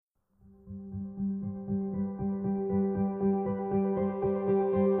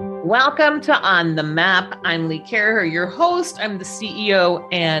Welcome to On the Map. I'm Lee Carher, your host. I'm the CEO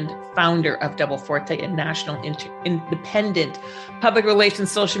and founder of Double Forte, a national independent public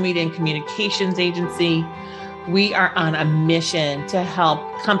relations, social media, and communications agency. We are on a mission to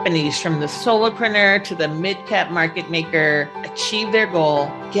help companies from the solopreneur to the mid-cap market maker achieve their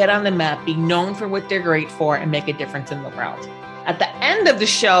goal, get on the map, be known for what they're great for, and make a difference in the world. At the end of the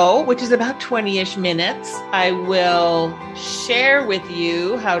show, which is about 20-ish minutes, I will share with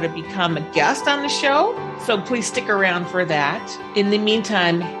you how to become a guest on the show. So please stick around for that. In the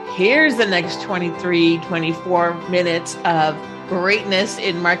meantime, here's the next 23, 24 minutes of greatness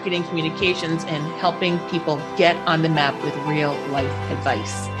in marketing communications and helping people get on the map with real life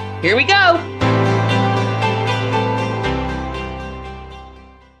advice. Here we go.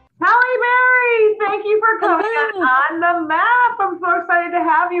 Halle Berry, thank you for coming on the map. I'm so excited to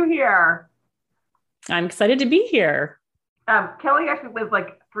have you here. I'm excited to be here. Kelly actually lives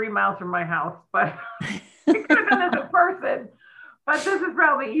like 3 miles from my house, but we could have done this in person. But this is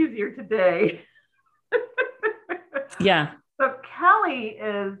probably easier today. Yeah. So Kelly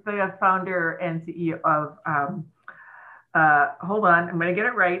is the founder and CEO of, hold on, I'm going to get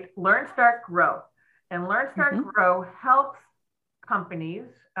it right, Learn, Start, Grow. And Learn, Start, Grow helps companies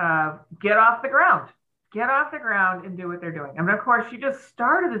get off the ground and do what they're doing. And of course, she just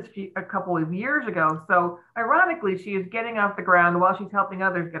started this a couple of years ago. So ironically, she is getting off the ground while she's helping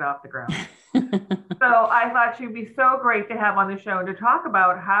others get off the ground. So I thought she'd be so great to have on the show to talk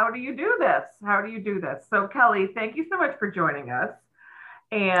about how do you do this? So Kelly, thank you so much for joining us.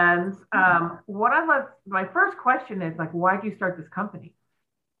 And my first question is why did you start this company?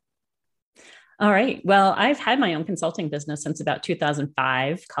 All right. Well, I've had my own consulting business since about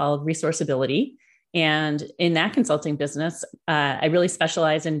 2005 called Resourceability. And in that consulting business, I really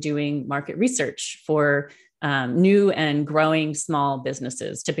specialize in doing market research for new and growing small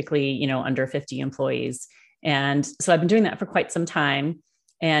businesses, typically, under 50 employees. And so I've been doing that for quite some time.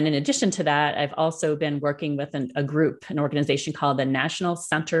 And in addition to that, I've also been working with an organization called the National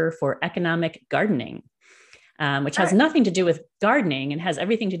Center for Economic Gardening, which has nothing to do with gardening and has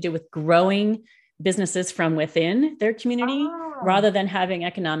everything to do with growing businesses from within their community, rather than having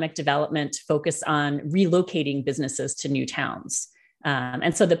economic development focus on relocating businesses to new towns.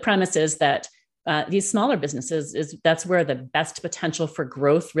 And so the premise is that these smaller businesses, that's where the best potential for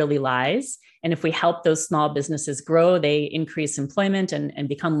growth really lies. And if we help those small businesses grow, they increase employment and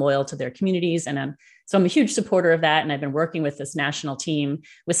become loyal to their communities. And so I'm a huge supporter of that. And I've been working with this national team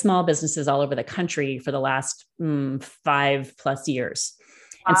with small businesses all over the country for the last 5+ years.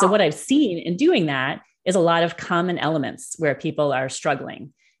 Wow. And so what I've seen in doing that is a lot of common elements where people are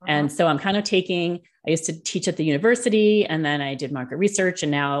struggling. And so I'm kind of I used to teach at the university, and then I did market research,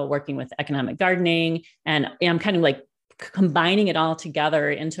 and now working with economic gardening. And I'm kind of combining it all together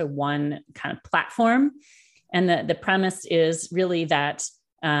into one kind of platform. And the premise is really that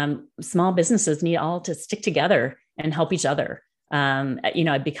small businesses need all to stick together and help each other.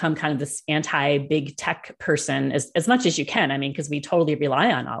 I've become kind of this anti-big tech person as much as you can. I mean, because we totally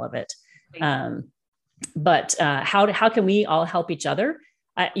rely on all of it. But how can we all help each other?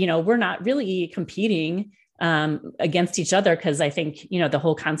 We're not really competing against each other, because I think, the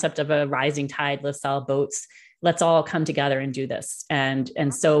whole concept of a rising tide lifts all boats. Let's all come together and do this. And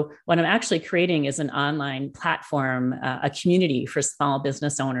so what I'm actually creating is an online platform, a community for small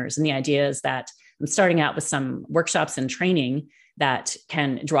business owners. And the idea is that I'm starting out with some workshops and training that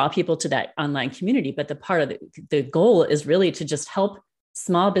can draw people to that online community. But the part of the goal is really to just help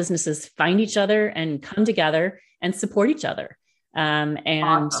small businesses find each other and come together and support each other.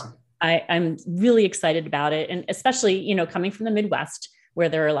 Awesome. I'm really excited about it. And especially, coming from the Midwest, where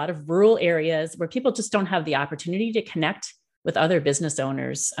there are a lot of rural areas where people just don't have the opportunity to connect with other business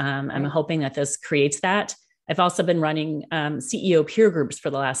owners. I'm hoping that this creates that. I've also been running CEO peer groups for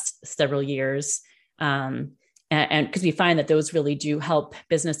the last several years. And because we find that those really do help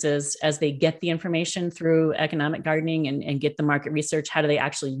businesses as they get the information through economic gardening and get the market research. How do they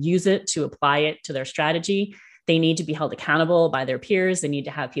actually use it to apply it to their strategy? They need to be held accountable by their peers. They need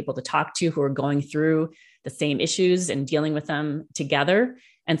to have people to talk to who are going through the same issues and dealing with them together.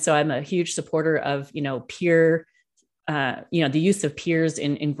 And so I'm a huge supporter of, peer, the use of peers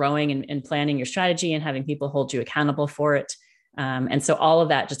in growing and planning your strategy and having people hold you accountable for it. And so all of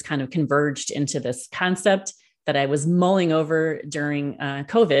that just kind of converged into this concept that I was mulling over during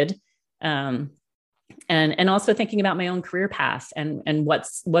COVID. And also thinking about my own career path and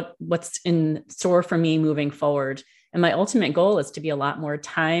what's in store for me moving forward. And my ultimate goal is to be a lot more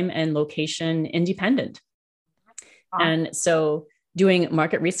time and location independent. And so doing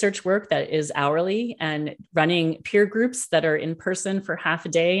market research work that is hourly and running peer groups that are in person for half a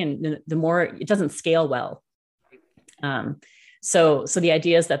day. And the more, it doesn't scale well. So the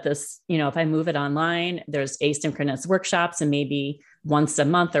idea is that this, if I move it online, there's asynchronous workshops and maybe once a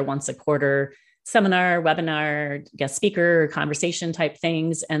month or once a quarter seminar, webinar, guest speaker, conversation type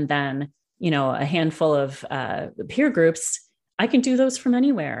things. And then, a handful of peer groups, I can do those from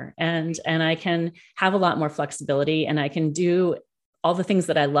anywhere. And I can have a lot more flexibility, and I can do all the things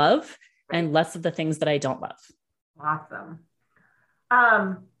that I love and less of the things that I don't love. Awesome.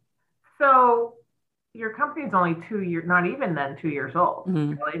 So your company is only 2 years, not even then 2 years old,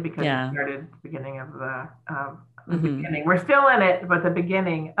 really, because it started at the beginning of the beginning. We're still in it, but the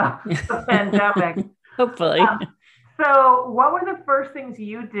beginning of the pandemic. Hopefully. So what were the first things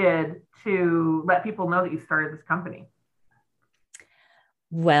you did to let people know that you started this company?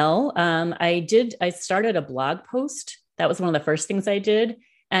 Well, I started a blog post. That was one of the first things I did.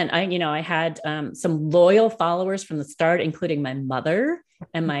 And I had some loyal followers from the start, including my mother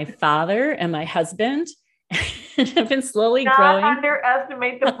and my father and my husband. And I've been slowly growing. Not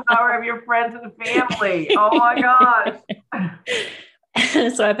underestimate the power of your friends and family. Oh my gosh.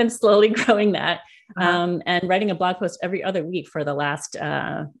 So I've been slowly growing that and writing a blog post every other week for the last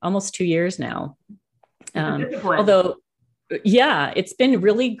almost 2 years now. Although, it's been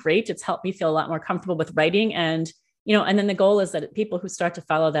really great. It's helped me feel a lot more comfortable with writing. And then the goal is that people who start to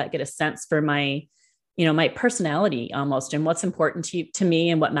follow that get a sense for my personality almost, and what's important to me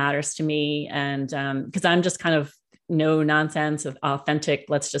and what matters to me. And because I'm just kind of no nonsense, of authentic,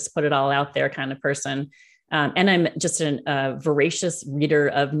 let's just put it all out there kind of person. And I'm just a voracious reader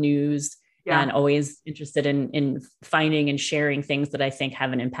of news and always interested in finding and sharing things that I think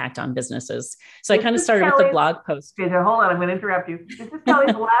have an impact on businesses. So I kind of started with the blog post. Okay, so hold on, I'm going to interrupt you. This is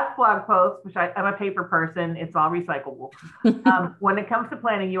Kelly's last blog post, which I'm a paper person. It's all recyclable. When it comes to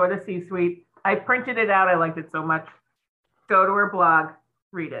planning, you are the C-suite. I printed it out. I liked it so much. Go to her blog,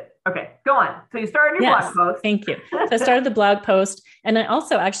 read it. Okay, go on. So you started your blog post. Thank you. So I started the blog post, and I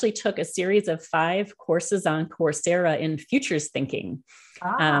also actually took a series of 5 courses on Coursera in futures thinking,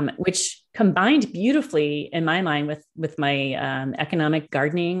 which combined beautifully in my mind with my economic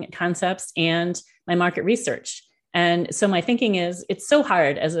gardening concepts and my market research. And so my thinking is, it's so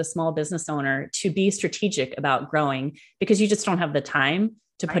hard as a small business owner to be strategic about growing because you just don't have the time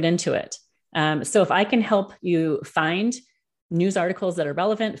to put into it. So if I can help you find news articles that are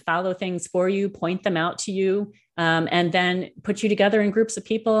relevant, follow things for you, point them out to you, and then put you together in groups of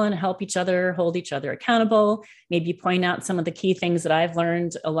people and help each other, hold each other accountable, maybe point out some of the key things that I've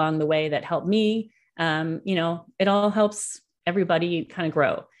learned along the way that help me, it all helps everybody kind of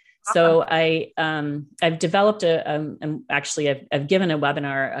grow. So I've developed I've given a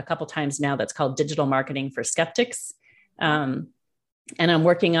webinar a couple times now that's called Digital Marketing for Skeptics. And I'm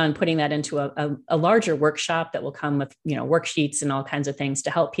working on putting that into a larger workshop that will come with, worksheets and all kinds of things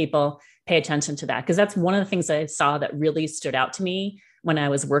to help people pay attention to that. Because that's one of the things that I saw that really stood out to me when I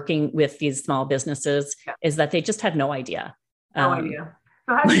was working with these small businesses is that they just had no idea. No idea.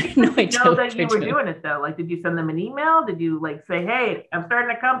 So how did you know that you were doing it though? Like, did you send them an email? Did you say, hey, I'm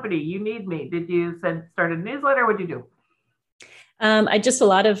starting a company, you need me? Did you start a newsletter? What'd you do? I just a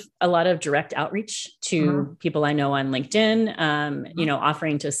lot of direct outreach to people I know on LinkedIn,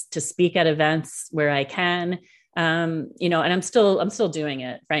 offering to speak at events where I can, and I'm still doing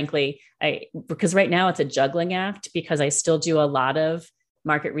it, frankly, because right now it's a juggling act because I still do a lot of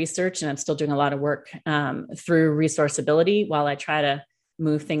market research and I'm still doing a lot of work through Resourceability while I try to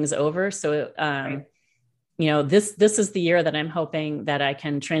move things over. So, this is the year that I'm hoping that I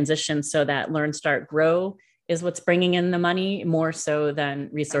can transition so that Learn, Start, Grow is what's bringing in the money more so than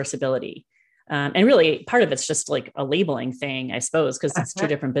Resourceability. And really part of it's just like a labeling thing, I suppose, because it's 2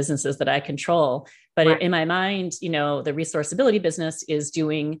 different businesses that I control. But in my mind, the Resourceability business is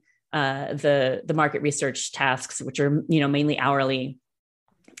doing the market research tasks, which are, mainly hourly.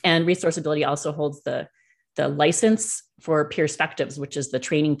 And Resourceability also holds the license for Peerspectives, which is the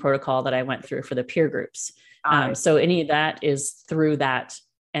training protocol that I went through for the peer groups. So any of that is through that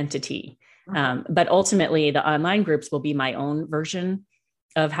entity. But ultimately, the online groups will be my own version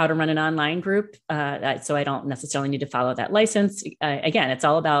of how to run an online group. So I don't necessarily need to follow that license. Again, it's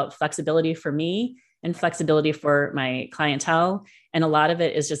all about flexibility for me and flexibility for my clientele. And a lot of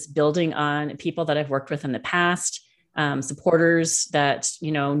it is just building on people that I've worked with in the past, supporters that,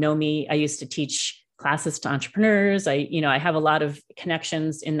 know me. I used to teach classes to entrepreneurs. I have a lot of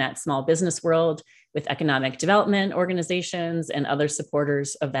connections in that small business world with economic development organizations and other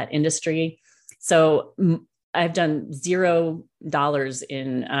supporters of that industry. So I've done $0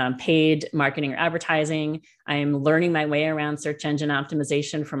 in paid marketing or advertising. I'm learning my way around search engine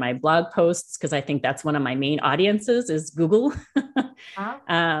optimization for my blog posts, because I think that's one of my main audiences is Google.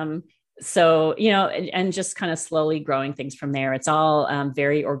 So, and just kind of slowly growing things from there. It's all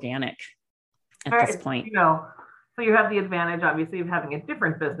very organic at this point. So you have the advantage, obviously, of having a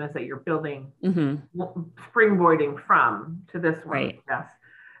different business that you're building, springboarding from to this one. Right. Yes.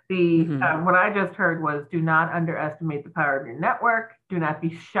 What I just heard was, do not underestimate the power of your network. Do not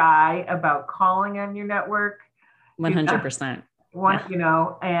be shy about calling on your network. 100%.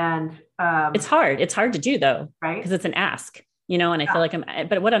 And it's hard. It's hard to do though, right? Because it's an ask, and I feel like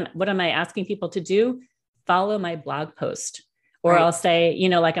but what am I asking people to do? Follow my blog post, or I'll say,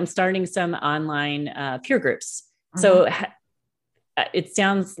 like I'm starting some online peer groups. So it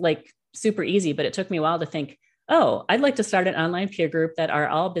sounds like super easy, but it took me a while to think, oh, I'd like to start an online peer group that are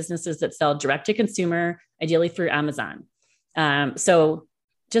all businesses that sell direct to consumer, ideally through Amazon. So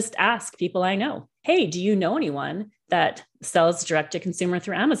just ask people I know, hey, do you know anyone that sells direct to consumer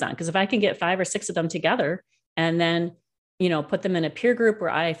through Amazon? Because if I can get 5 or 6 of them together and then, put them in a peer group where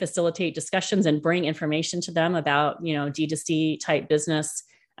I facilitate discussions and bring information to them about, D2C type business,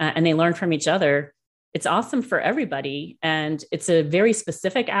 and they learn from each other, it's awesome for everybody. And it's a very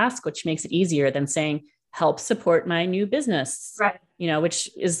specific ask, which makes it easier than saying, help support my new business, right? Which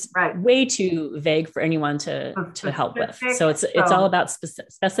is way too vague for anyone to help with. So it's all about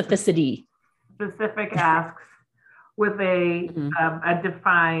specificity. Specific asks with a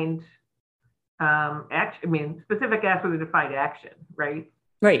defined action. Specific asks with a defined action, right?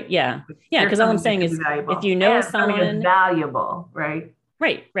 Right. Yeah. Yeah. Because all I'm saying is, if you know someone, it's valuable, right?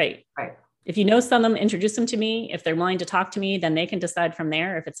 Right. If you know someone, introduce them to me. If they're willing to talk to me, then they can decide from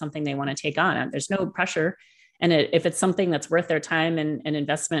there if it's something they want to take on. There's no pressure. And if it's something that's worth their time and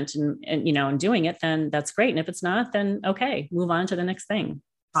investment and doing it, then that's great. And if it's not, then okay, move on to the next thing.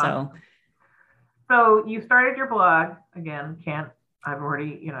 Awesome. So you started your blog again. I've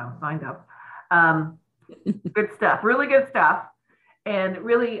already, signed up. Good stuff, really good stuff. And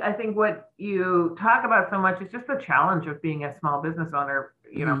really, I think what you talk about so much is just the challenge of being a small business owner,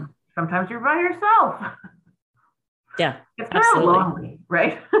 sometimes you're by yourself. Yeah, it's kind of lonely,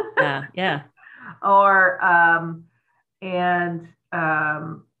 right? Yeah. Or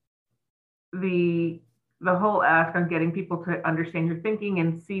the whole ask on getting people to understand your thinking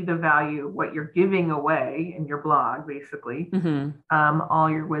and see the value, what you're giving away in your blog, basically, all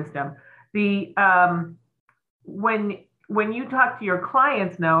your wisdom. When you talk to your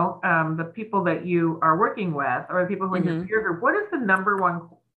clients now, the people that you are working with, or the people who are in your peer group, what's the number one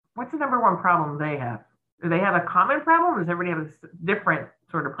problem they have? Do they have a common problem, or does everybody have a different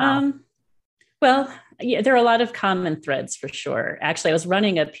sort of problem? Well, yeah, there are a lot of common threads for sure. Actually, I was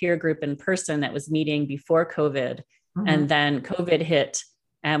running a peer group in person that was meeting before COVID, and then COVID hit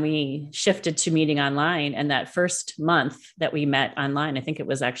and we shifted to meeting online. And that first month that we met online, I think it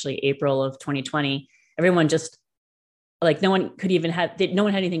was actually April of 2020, everyone just no one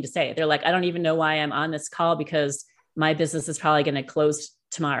had anything to say. They're like, I don't even know why I'm on this call because my business is probably going to close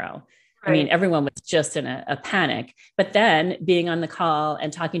tomorrow. Right. I mean, everyone was just in a panic, but then being on the call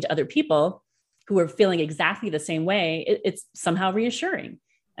and talking to other people who were feeling exactly the same way, it's somehow reassuring.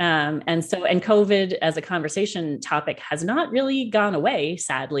 And COVID as a conversation topic has not really gone away,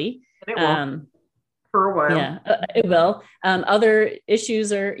 sadly. It will. For a while. Yeah, it will. Other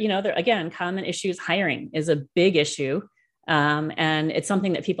issues are, again, common issues. Hiring is a big issue. And it's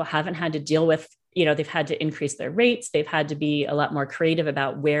something that people haven't had to deal with. They've had to increase their rates. They've had to be a lot more creative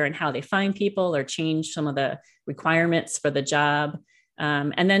about where and how they find people, or change some of the requirements for the job.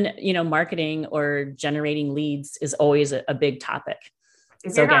 And then, marketing or generating leads is always a big topic.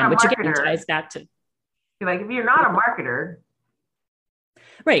 So again, which again ties back to, if you're not a marketer.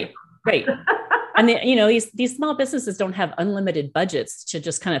 Right. And these small businesses don't have unlimited budgets to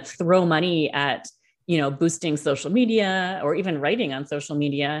just kind of throw money at, boosting social media or even writing on social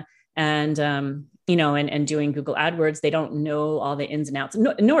media and doing Google AdWords. They don't know all the ins and outs,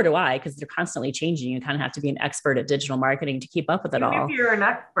 nor do I, because they're constantly changing. You kind of have to be an expert at digital marketing to keep up with it all. If you're an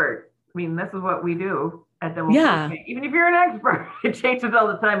expert, this is what we do at Double Forte. Even if you're an expert, it changes all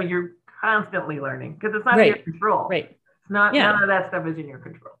the time and you're constantly learning because it's not in your control. Right. It's not, none of that stuff is in your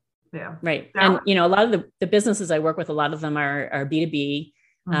control. Yeah. Right. And, a lot of the businesses I work with, a lot of them are B2B,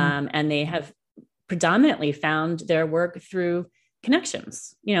 and they have predominantly found their work through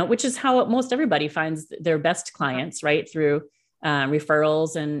connections, which is how most everybody finds their best clients, right? Through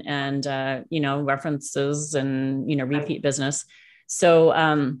referrals and references and, repeat business. So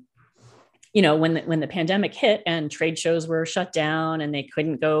when the pandemic hit and trade shows were shut down and they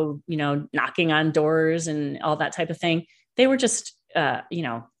couldn't go, knocking on doors and all that type of thing, they were just,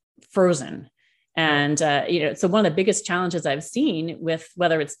 frozen. And, so one of the biggest challenges I've seen with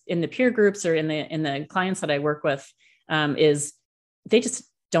whether it's in the peer groups or in the clients that I work with, is they just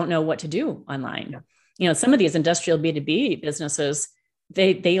don't know what to do online. Yeah. Some of these industrial B2B businesses,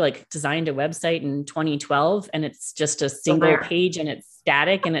 they like designed a website in 2012 and it's just a single page and it's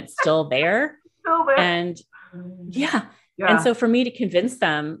static and it's still there. And yeah. And so for me to convince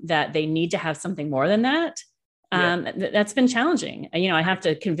them that they need to have something more than that, that's been challenging. I have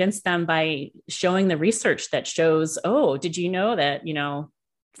to convince them by showing the research that shows, oh, did you know that,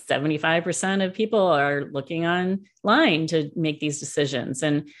 75% of people are looking online to make these decisions.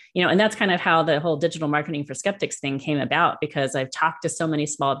 And, and that's kind of how the whole digital marketing for skeptics thing came about, because I've talked to so many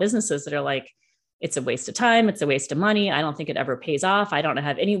small businesses that are like, it's a waste of time. It's a waste of money. I don't think it ever pays off. I don't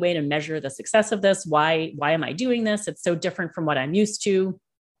have any way to measure the success of this. Why am I doing this? It's so different from what I'm used to.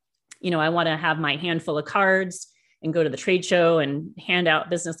 I want to have my handful of cards and go to the trade show and hand out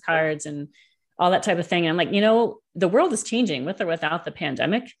business cards and all that type of thing. And I'm like, the world is changing with or without the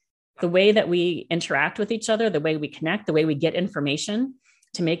pandemic. The way that we interact with each other, the way we connect, the way we get information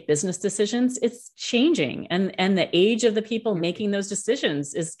to make business decisions, it's changing. And the age of the people making those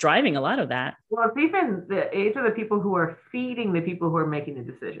decisions is driving a lot of that. Well, it's even the age of the people who are feeding the people who are making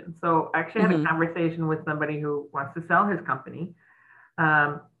the decisions. So I actually had a conversation with somebody who wants to sell his company.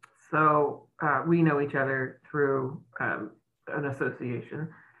 We know each other through an association.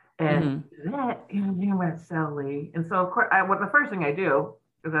 And that, you want to sell Lee. And so, of course, the first thing I do,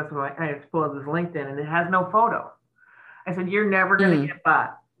 because that's what I just pull up this LinkedIn, and it has no photo. I said, you're never going to get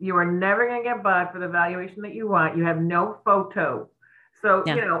bought. You are never going to get bought for the valuation that you want. You have no photo. So,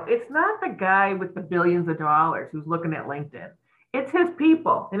 it's not the guy with the billions of dollars who's looking at LinkedIn. It's his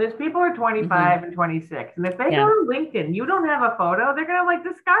people. And his people are 25 and 26. And if they go to LinkedIn, you don't have a photo, they're going to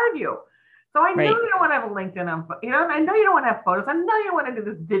discard you. So I know you don't want to have a LinkedIn on, I know you don't want to have photos. I know you don't want to do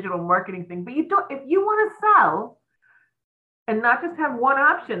this digital marketing thing, but if you want to sell and not just have one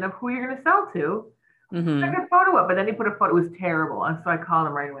option of who you're going to sell to, take a photo up. But then he put a photo, it was terrible. And so I called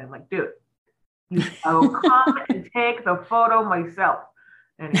him right away. I'm like, dude, I will come and take the photo myself.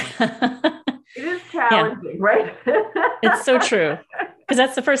 Anyway, it is challenging, right? It's so true. Because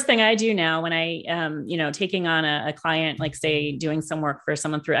that's the first thing I do now when I, taking on a client, like say doing some work for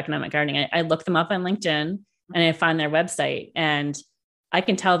someone through economic gardening, I look them up on LinkedIn and I find their website and I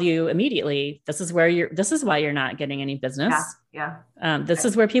can tell you immediately, this is why you're not getting any business. This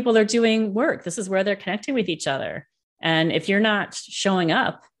is where people are doing work. This is where they're connecting with each other. And if you're not showing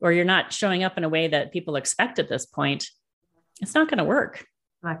up or you're not showing up in a way that people expect at this point, it's not going to work.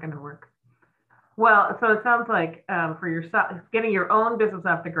 It's not going to work. Well, so it sounds like for yourself, getting your own business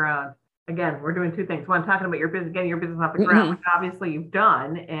off the ground. Again, we're doing two things. One, talking about your business, getting your business off the ground, which obviously you've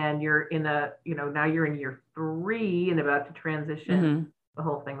done, and you're in now you're in year 3 and about to transition the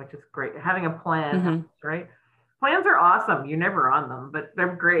whole thing, which is great. Having a plan, right? Plans are awesome. You're never on them, but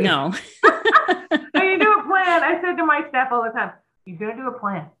they're great. No. When you do a plan, I said to my staff all the time, you're going to do a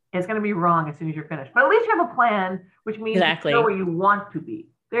plan. It's going to be wrong as soon as you're finished, but at least you have a plan, which means you know where you want to be.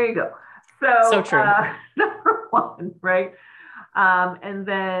 There you go. So true. Number 1, right? And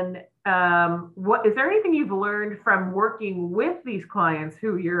then what is there anything you've learned from working with these clients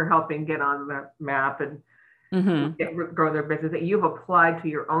who you're helping get on the map and grow their business that you've applied to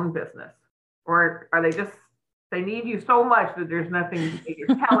your own business? Or are they need you so much that there's nothing that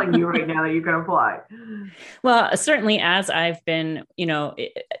you're telling you right now that you can apply? Well, certainly as I've been,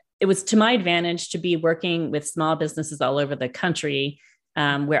 it was to my advantage to be working with small businesses all over the country,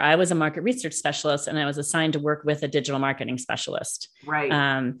 where I was a market research specialist and I was assigned to work with a digital marketing specialist.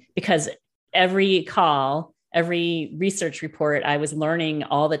 Right. Because every call, every research report, I was learning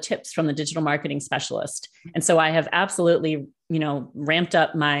all the tips from the digital marketing specialist. And so I have absolutely, ramped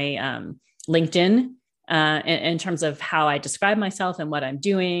up my LinkedIn in terms of how I describe myself and what I'm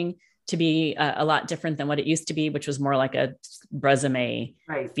doing to be a lot different than what it used to be, which was more like a resume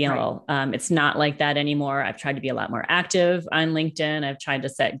feel. Right. It's not like that anymore. I've tried to be a lot more active on LinkedIn. I've tried to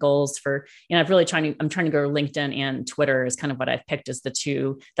set goals for, I'm trying to go to LinkedIn and Twitter is kind of what I've picked as the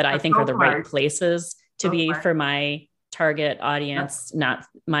two that I think are the right places to be for my target audience. Not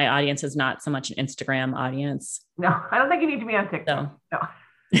my audience is not so much an Instagram audience. No, I don't think you need to be on TikTok. No.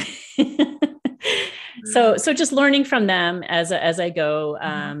 So just learning from them as I go,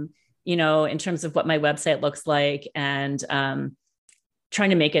 in terms of what my website looks like and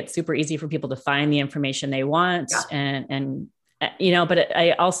trying to make it super easy for people to find the information they want. And but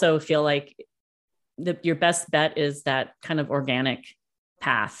I also feel like your best bet is that kind of organic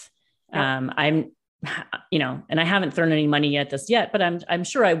path. I'm, and I haven't thrown any money at this yet, but I'm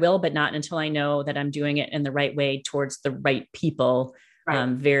sure I will, but not until I know that I'm doing it in the right way towards the right people,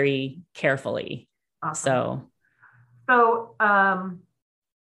 very carefully. Awesome. So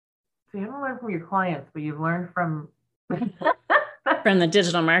you haven't learned from your clients, but you've learned from from the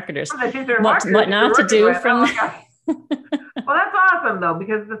digital marketers, what not to do from. Well, that's awesome though,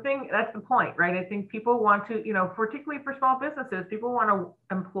 because that's the point, right? I think people want to, particularly for small businesses, people want to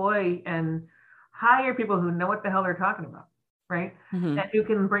employ and hire people who know what the hell they're talking about, right? Mm-hmm. And who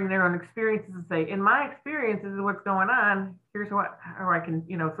can bring their own experiences and say, in my experience, this is what's going on. Here's what, or I can,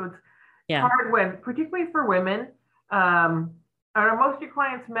 so it's hard when, particularly for women. Are most of your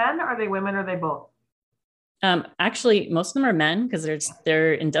clients men? Are they women? Or are they both? Actually, most of them are men because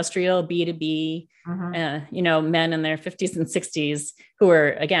they're industrial B2B, men in their 50s and 60s who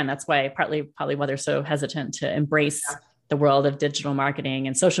are, again, that's why probably why they're so hesitant to embrace the world of digital marketing,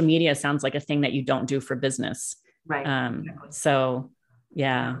 and social media sounds like a thing that you don't do for business. Right. Exactly. So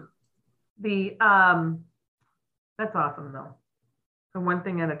yeah. That's awesome though. So one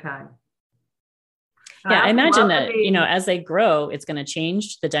thing at a time. Yeah, I imagine that, as they grow, it's going to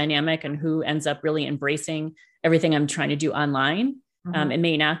change the dynamic and who ends up really embracing everything I'm trying to do online. Mm-hmm. It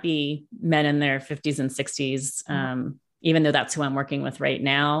may not be men in their 50s and 60s, even though that's who I'm working with right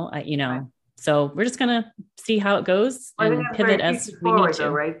now, so we're just going to see how it goes and pivot as we need to.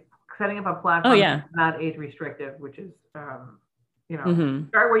 Though, right? Setting up a platform that's not age restrictive, which is, start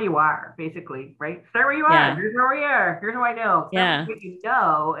where you are, basically, right? Start where you are. Yeah. Here's where we are. Here's what I know. Start what you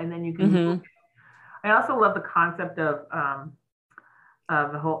know, and then you can I also love the concept of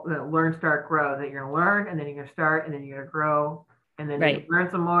the whole learn, start, grow, that you're going to learn and then you're going to start and then you're going to grow and then you're going to learn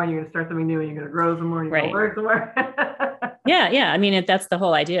some more and you're going to start something new and you're going to grow some more and you're going to learn some more. Yeah. I mean, that's the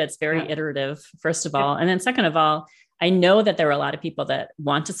whole idea. It's very iterative, first of all. And then second of all, I know that there are a lot of people that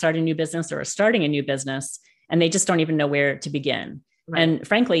want to start a new business or are starting a new business and they just don't even know where to begin. Right. And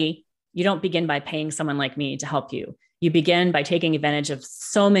frankly, you don't begin by paying someone like me to help you. You begin by taking advantage of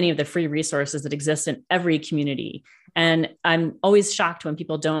so many of the free resources that exist in every community. And I'm always shocked when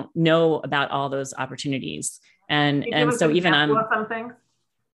people don't know about all those opportunities. And so even some things.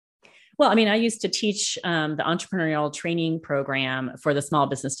 Well, I mean, I used to teach the entrepreneurial training program for the Small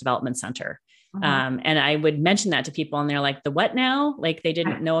Business Development Center. Mm-hmm. And I would mention that to people and they're like, the what now? Like they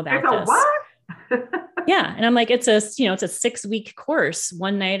didn't know about this. What? Yeah. And I'm like, it's a 6-week course,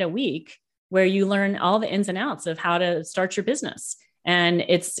 one night a week, where you learn all the ins and outs of how to start your business. And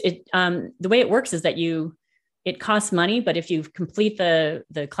the way it works is that it costs money, but if you complete the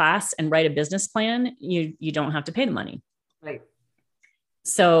class and write a business plan, you don't have to pay the money. Right.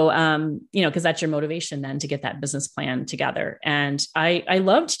 So, because that's your motivation then to get that business plan together. And I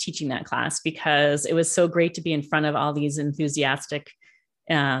loved teaching that class because it was so great to be in front of all these enthusiastic,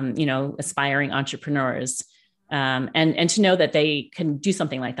 aspiring entrepreneurs. And to know that they can do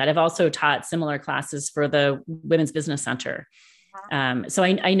something like that. I've also taught similar classes for the Women's Business Center. So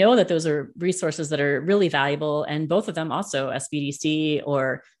I know that those are resources that are really valuable. And both of them also, SBDC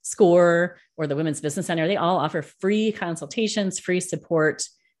or SCORE or the Women's Business Center, they all offer free consultations, free support.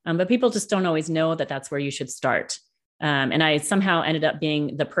 But people just don't always know that that's where you should start. And I somehow ended up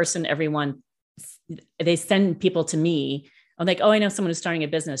being the person they send people to me. I'm like, oh, I know someone who's starting a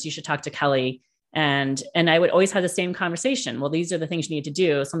business. You should talk to Kelly. And I would always have the same conversation. Well, these are the things you need to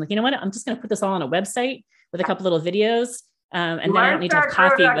do. So I'm like, you know what? I'm just going to put this all on a website with a couple little videos. And then I don't need to have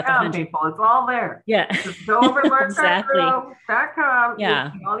coffee with 100 people. It's all there. Yeah. Just go over to learnstartgrow.com.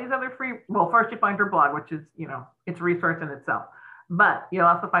 Yeah. All these other free, well, first you find her blog, which is, it's a resource in itself. But you'll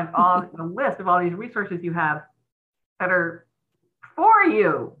also find all the list of all these resources you have that are for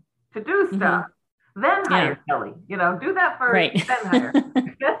you to do stuff. Mm-hmm. Then hire Kelly. Do that first, then hire.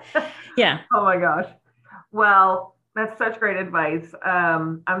 Yeah. Oh my gosh. Well, that's such great advice.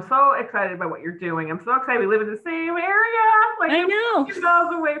 I'm so excited about what you're doing. I'm so excited we live in the same area. Like I know. 2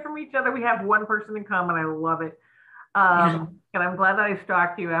 miles away from each other. We have one person in common. I love it. And I'm glad that I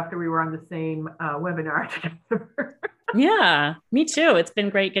stalked you after we were on the same webinar together. Yeah, me too. It's been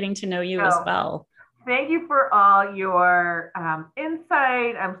great getting to know you as well. Thank you for all your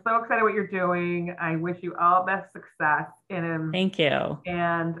insight. I'm so excited what you're doing. I wish you all best success. Thank you.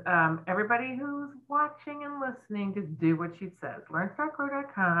 And everybody who's watching and listening, just do what she says.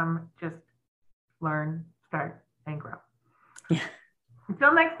 LearnStartGrow.com. Just learn, start, and grow. Yeah.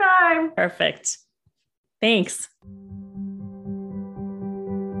 Until next time. Perfect. Thanks.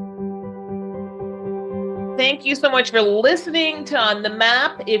 Thank you so much for listening to On the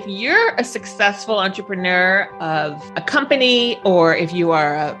Map. If you're a successful entrepreneur of a company, or if you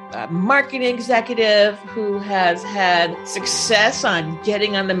are a marketing executive who has had success on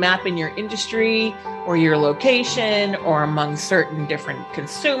getting on the map in your industry or your location or among certain different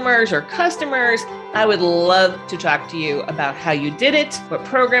consumers or customers, I would love to talk to you about how you did it, what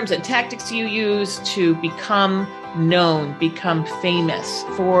programs and tactics you use to become known, become famous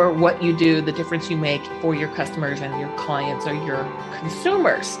for what you do, the difference you make for your customers and your clients or your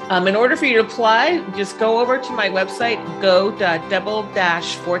consumers. In order for you to apply, just go over to my website,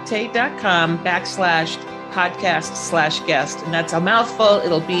 go.double-forte.com/podcast/guest. And that's a mouthful.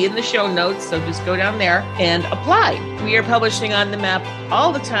 It'll be in the show notes. So just go down there and apply. We are publishing On the Map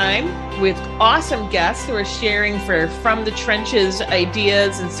all the time with awesome guests who are sharing from the trenches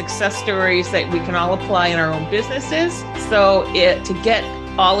ideas and success stories that we can all apply in our own businesses. So to get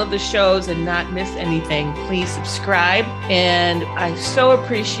all of the shows and not miss anything, please subscribe. And I so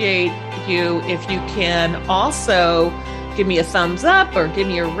appreciate you if you can also give me a thumbs up or give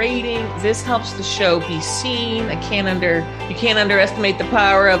me a rating. This helps the show be seen. You can't underestimate the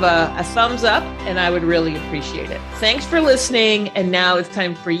power of a thumbs up, and I would really appreciate it. Thanks for listening. And now it's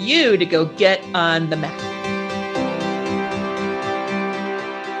time for you to go get on the map.